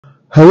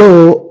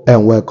Hello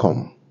and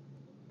welcome.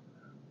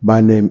 My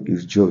name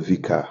is Joe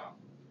Vicar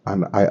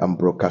and I am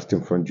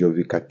broadcasting from Joe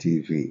Vicar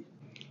TV.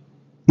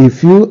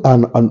 If you are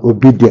an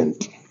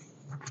obedient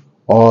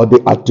or the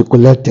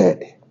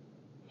articulated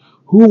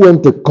who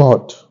went to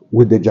court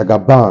with the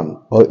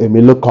Jagaban or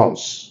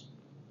Emilocons,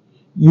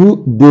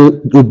 you,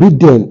 the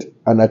obedient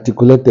and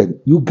articulated,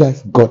 you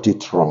guys got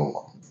it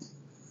wrong.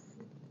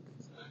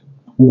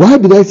 Why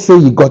did I say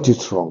you got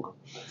it wrong?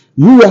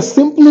 You are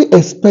simply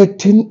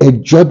expecting a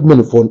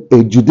judgment from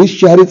a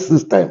judiciary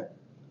system,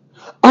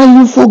 and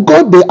you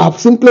forgot they are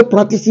simply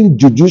practicing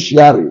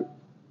judiciary.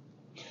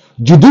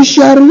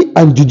 Judiciary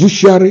and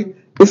judiciary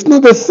is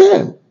not the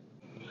same.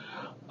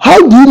 How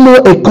do you know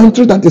a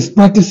country that is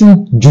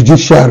practicing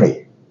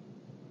judiciary?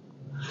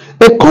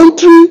 A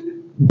country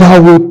that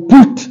will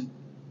put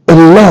a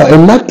law,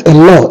 enact a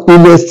law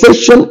in a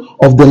section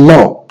of the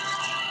law.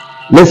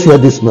 Let's hear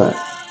this man.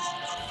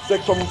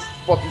 Section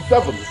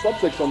 47,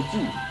 subsection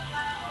 2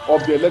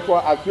 of the Electoral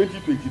Act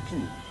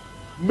 2022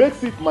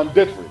 makes it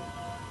mandatory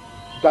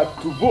that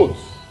to vote,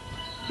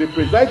 the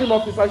presiding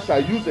officer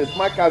shall use a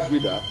smart card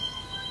reader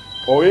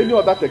or any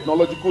other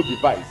technological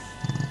device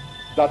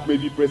that may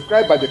be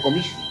prescribed by the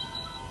Commission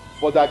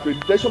for the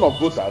accreditation of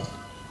voters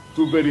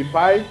to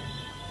verify,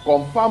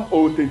 confirm,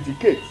 or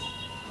authenticate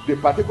the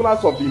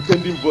particulars of the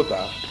intending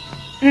voter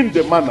in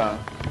the manner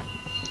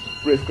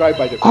prescribed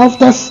by the Commission.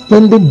 After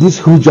spending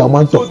this huge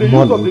amount of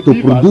money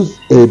to produce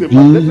a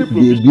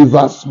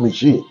BVAS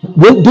machine,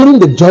 during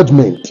the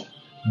judgment,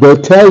 they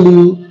tell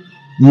you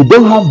you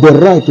don't have the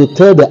right to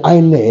tell the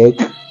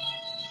INEC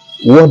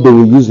what they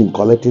will use in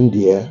collecting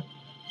their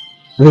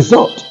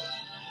result.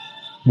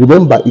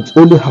 Remember, it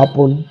only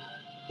happened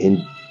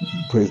in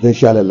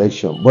presidential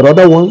election, but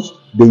other ones,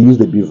 they use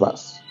the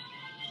BVAS.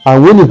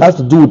 And when it has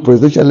to do with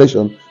presidential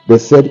election, they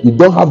said you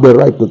don't have the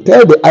right to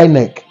tell the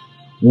INEC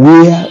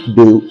where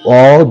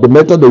the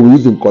method they will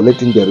use in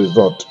collecting the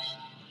result.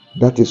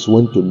 That is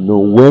when to know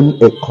when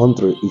a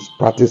country is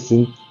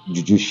practicing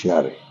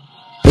judiciary.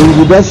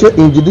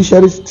 In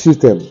judiciary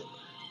system,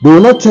 they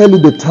will not tell you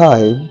the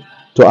time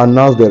to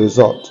announce the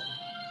result.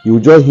 You will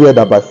just hear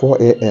that by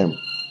 4 a.m.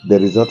 the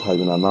result has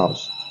been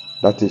announced.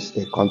 That is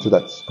a country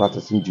that is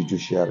practicing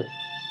judiciary.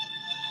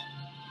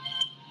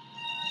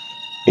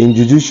 In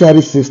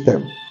judiciary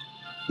system,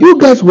 you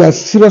guys were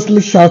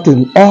seriously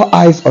shouting all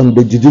eyes on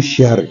the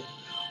judiciary,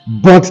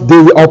 but they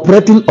were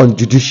operating on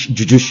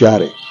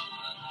judiciary.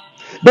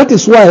 That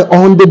is why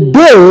on the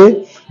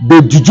day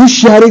the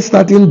judiciary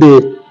starting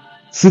the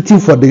sitting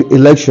for the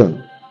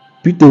election,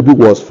 Peter Obi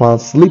was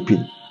found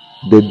sleeping.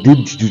 They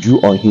did juju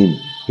on him.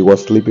 He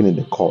was sleeping in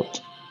the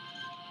court.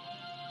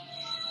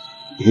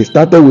 He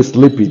started with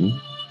sleeping.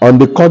 On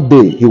the court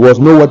day, he was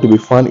nowhere to be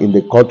found in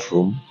the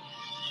courtroom.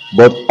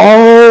 But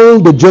all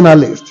the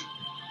journalists,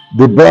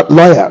 the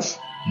lawyers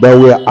that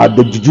were at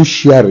the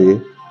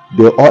judiciary,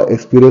 they all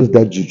experienced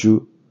that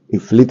juju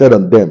inflicted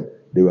on them.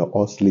 They were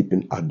all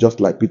sleeping, just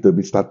like Peter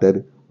Obi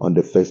started on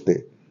the first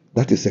day.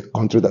 That is a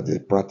country that is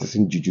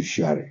practicing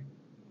judiciary.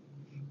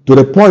 To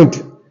the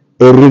point,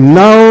 a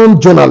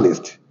renowned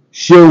journalist,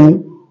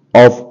 Shehu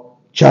of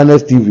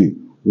Channels TV,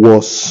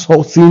 was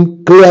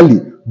seen clearly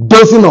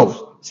dozing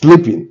off,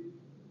 sleeping,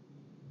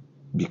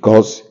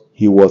 because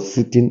he was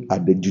sitting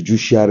at the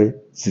judiciary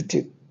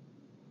sitting.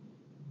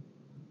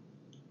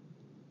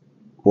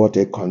 What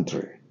a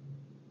country.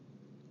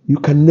 You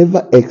can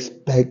never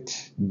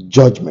expect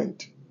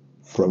judgment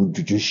from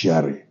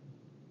judiciary.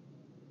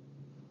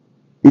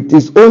 It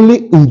is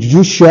only in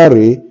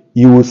judiciary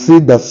you will see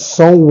that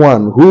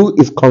someone who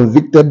is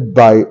convicted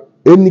by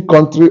any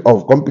country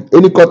of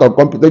any court of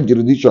competent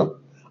jurisdiction,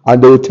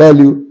 and they will tell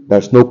you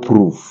there's no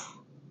proof.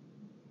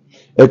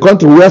 A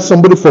country where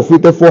somebody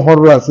forfeited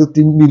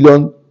 $460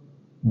 million,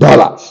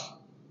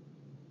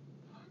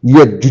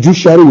 yet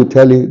judiciary will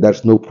tell you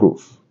there's no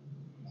proof.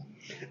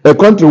 A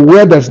country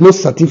where there's no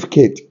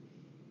certificate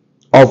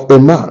of a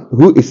man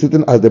who is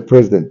sitting as the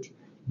president,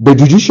 the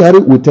judiciary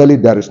will tell you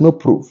there is no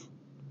proof.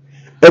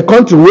 A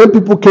country where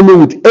people came in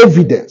with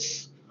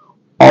evidence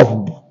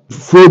of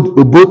fraud,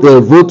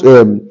 vote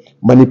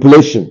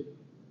manipulation,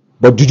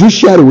 but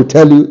judiciary will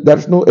tell you there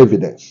is no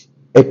evidence.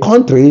 A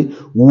country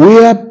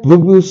where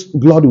people's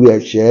blood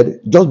were shed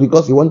just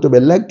because he wanted to be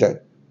elected,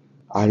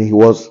 and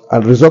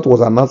the result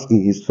was announced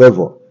in his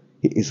favor.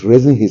 He is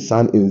raising his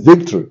hand in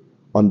victory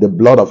on the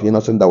blood of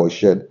innocent that was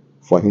shed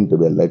for him to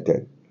be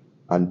elected.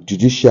 And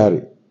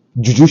judiciary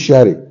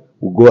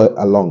will go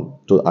along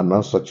to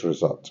announce such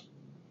result.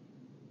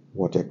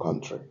 What a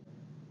country.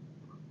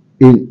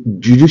 In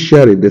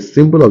judiciary, the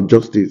symbol of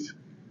justice,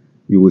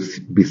 you will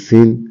be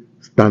seen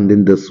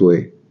standing this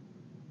way.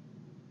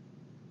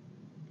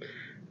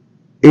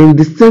 In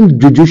the same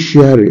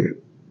judiciary,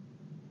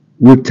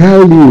 we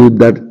tell you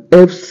that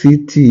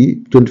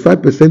FCT,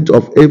 25%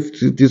 of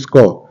FCT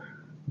score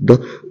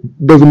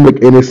doesn't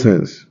make any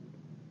sense.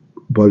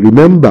 But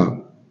remember,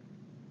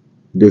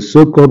 the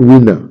so-called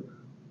winner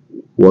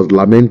was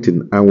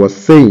lamenting and was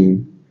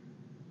saying,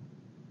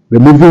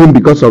 removing him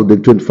because of the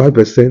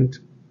 25%,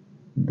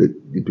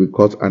 it will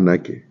cause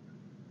anarchy.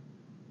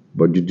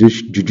 but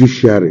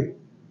judiciary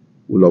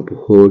will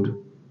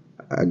uphold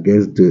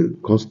against the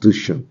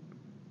constitution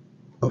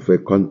of a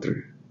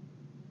country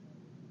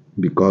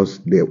because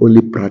they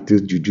only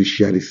practice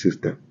judiciary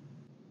system.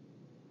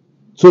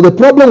 So the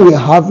problem we're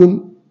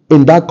having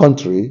in that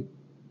country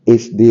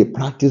is they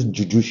practice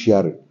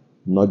judiciary,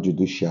 not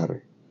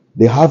judiciary.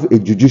 They have a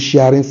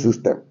judiciary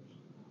system,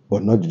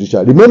 but not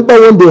judiciary. Remember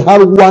when they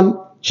had one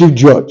chief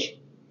judge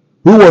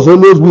who was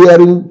always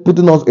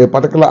putting on a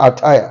particular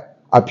attire,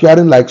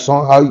 appearing like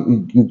somehow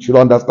you should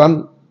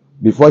understand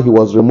before he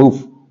was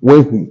removed.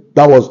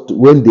 That was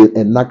when they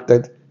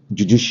enacted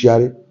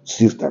judiciary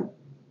system.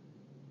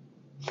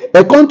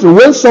 A country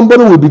when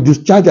somebody will be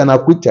discharged and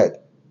acquitted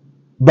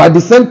by the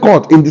same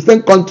court in the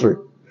same country,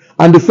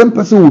 and the same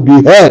person will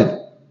be held,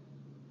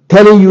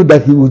 telling you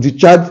that he was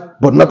discharged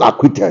but not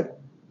acquitted.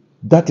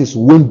 That is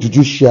when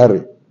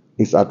judiciary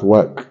is at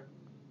work.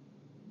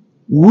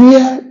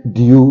 Where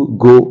do you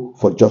go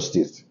for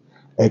justice?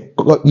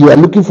 You are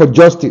looking for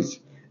justice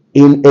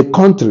in a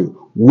country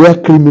where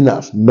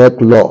criminals make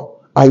law,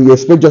 and you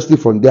expect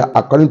justice from there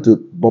according to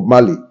Bob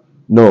Marley.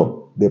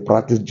 No, they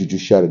practice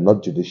judiciary,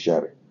 not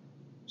judiciary.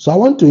 So I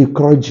want to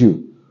encourage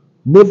you,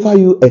 never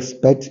you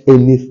expect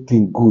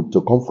anything good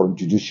to come from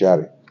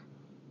judiciary.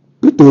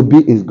 Peter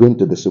Obi is going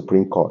to the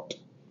Supreme Court.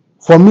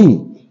 For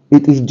me,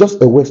 it is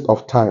just a waste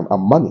of time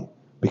and money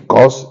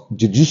because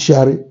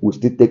judiciary will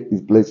still take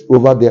its place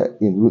over there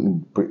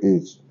in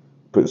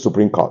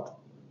Supreme Court.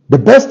 The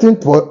best thing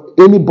for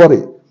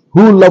anybody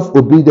who loves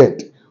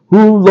obedient,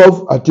 who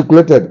loves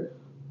articulated,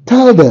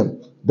 tell them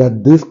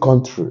that this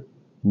country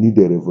needs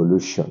a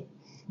revolution.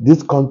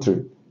 This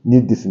country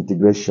needs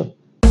disintegration.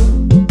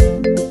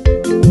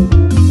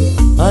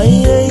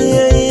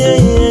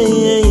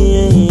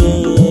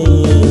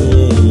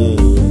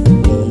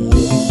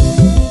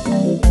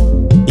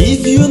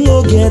 If you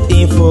no get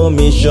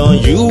information,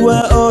 you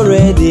are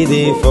already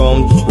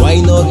informed. Why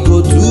not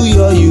go to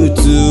your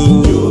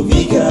YouTube?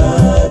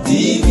 Jovika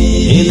TV.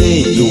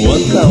 Hey, you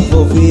want come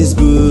for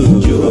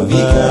Facebook?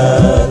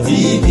 Jovika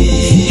TV.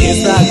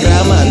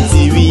 Instagram and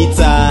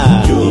Twitter.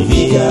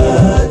 Jovika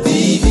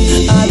TV.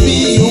 Abi,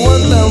 you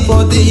want come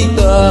for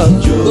TikTok?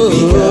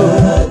 Jovika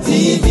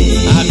TV.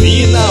 Abi,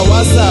 na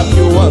WhatsApp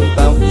you want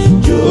them?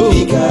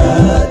 Jovika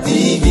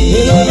TV.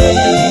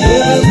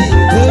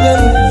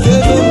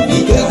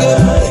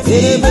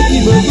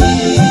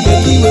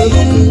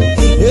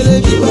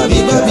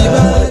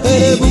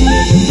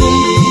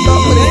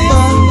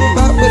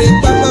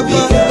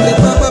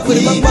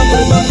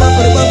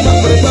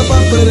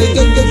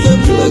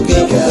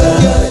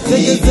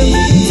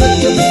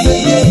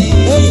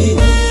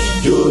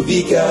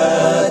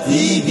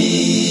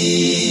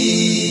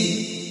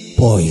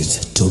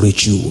 Poised to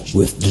reach you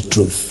with the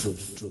truth.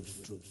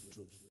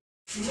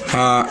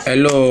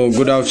 Hello,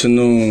 good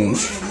afternoon,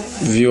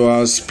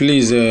 viewers.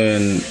 Please,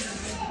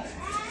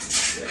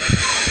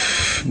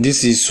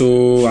 this is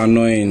so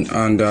annoying,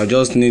 and I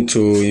just need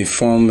to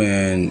inform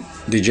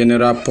the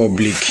general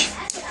public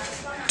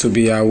to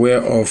be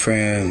aware of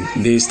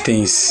these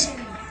things.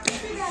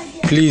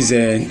 Please,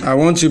 I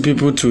want you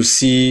people to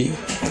see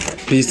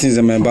these things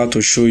I'm about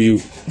to show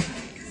you.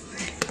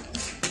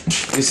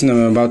 This thing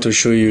I'm about to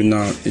show you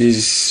now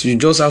is you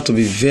just have to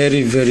be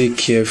very, very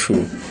careful.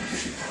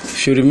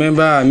 If you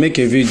remember, I make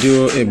a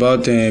video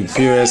about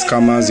POS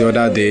scammers the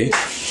other day,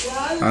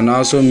 and I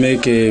also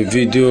make a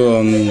video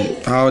on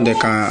how they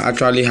can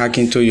actually hack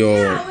into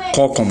your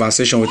call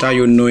conversation without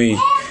you knowing,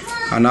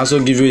 and also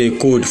give you a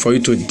code for you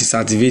to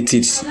deactivate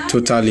it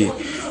totally.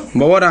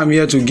 But what I'm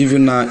here to give you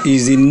now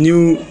is the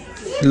new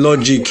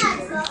logic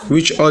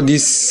which all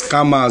these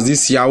scammers,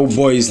 these Yahoo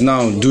boys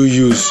now do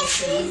use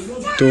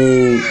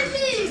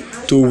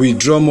to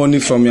withdraw money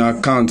from your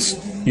account.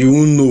 You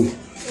won't know.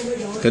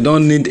 They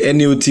don't need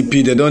any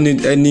OTP, they don't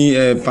need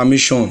any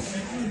permission.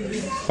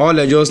 All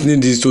they just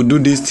need is to do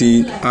this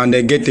thing and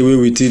they get away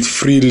with it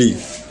freely.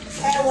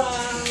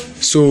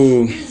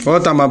 So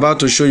what I'm about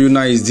to show you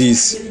now is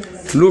this.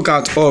 Look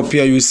at up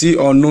here, you see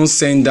unknown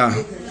sender.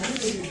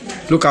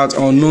 Look at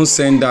unknown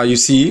sender, you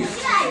see.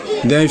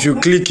 Then if you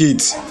click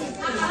it,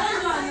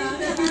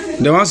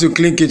 then once you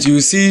click it,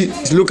 you see,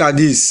 look at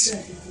this.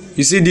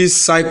 You see this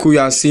cycle you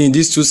are seeing,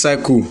 these two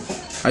cycles.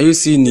 Are you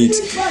seeing it?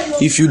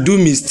 If you do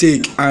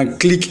mistake and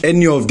click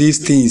any of these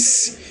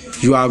things,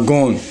 you are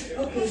gone.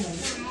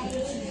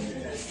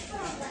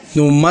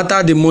 No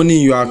matter the money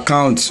in your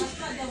account,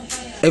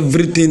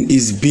 everything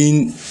is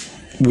being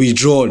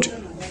withdrawn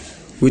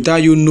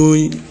without you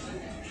knowing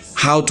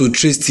how to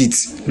trace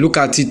it. Look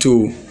at it,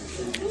 oh.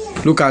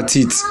 Look at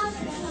it.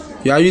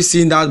 Are you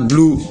seeing that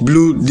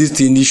blue this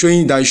thing? It's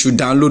showing that you should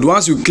download.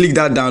 Once you click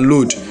that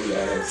download,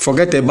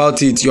 forget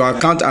about it. Your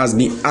account has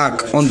been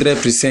hacked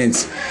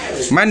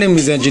 100%. My name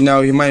is Engineer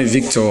Ohima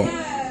Victor,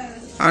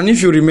 and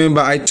if you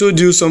remember, I told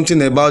you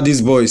something about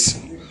these boys.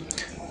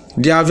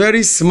 They are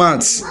very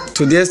smart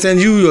to the extent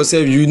you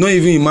yourself you don't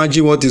even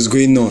imagine what is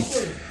going on.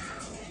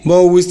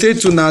 But we stay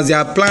tuned as they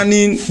are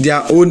planning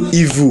their own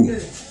evil.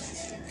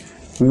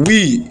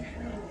 We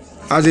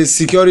as a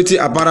security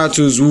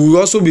apparatus, we will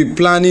also be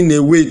planning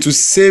a way to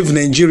save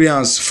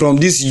Nigerians from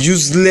these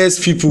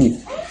useless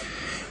people.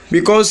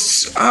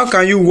 Because how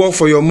can you work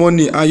for your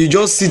money and you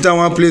just sit down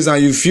one place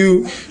and you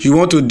feel you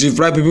want to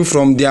deprive people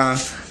from their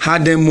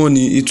hard-earned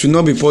money? It will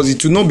not be possible.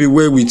 It will not be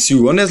well with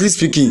you, honestly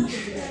speaking.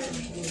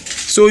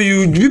 So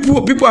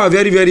people are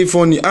very, very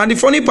funny, and the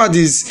funny part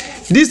is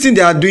this thing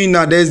they are doing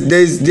now. There's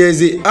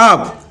a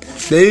app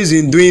they're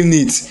using doing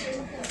it,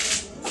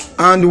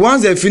 and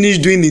once they finish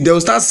doing it, they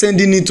will start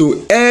sending it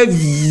to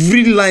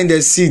every line they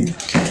see.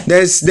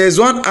 There's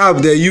one app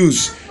they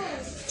use.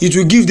 It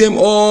will give them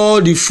all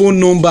the phone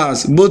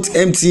numbers, both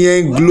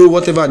MTN, Glo,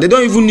 whatever. They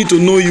don't even need to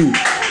know you.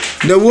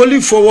 They will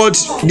only forward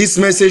this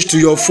message to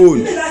your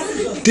phone,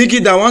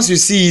 thinking that once you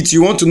see it,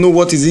 you want to know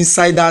what is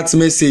inside that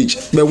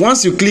message. But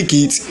once you click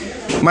it,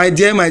 my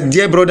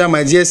dear brother,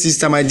 my dear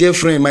sister, my dear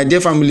friend, my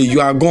dear family,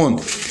 you are gone.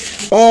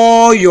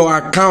 All your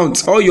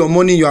accounts, all your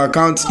money in your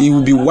account, it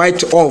will be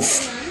wiped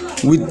off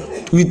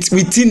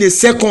within a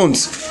second.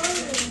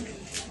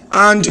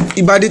 And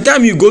by the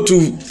time you go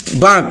to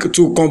bank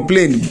to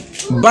complain,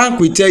 bank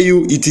will tell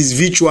you it is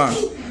virtual.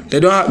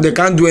 They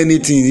can't do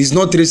anything. It's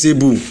not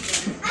traceable.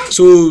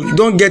 So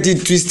don't get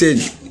it twisted.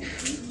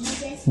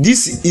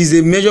 This is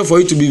a measure for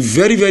you to be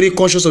very, very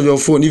conscious of your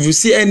phone. If you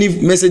see any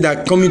message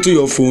that come into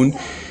your phone,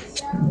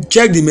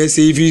 check the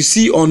message. If you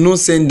see unknown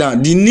sender,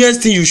 the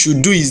next thing you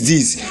should do is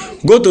this: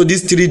 go to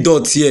these 3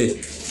 dots here.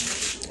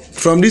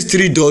 From these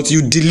 3 dots,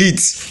 you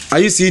delete. Are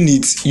you seeing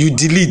it? You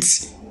delete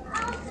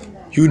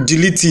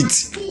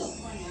it.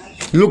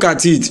 Look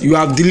at it. You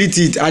have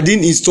deleted it. I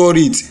didn't install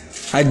it.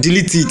 I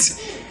delete it.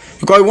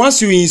 Because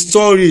once you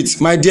install it,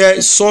 my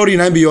dear, sorry,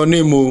 not be your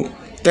name. Oh,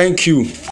 thank you.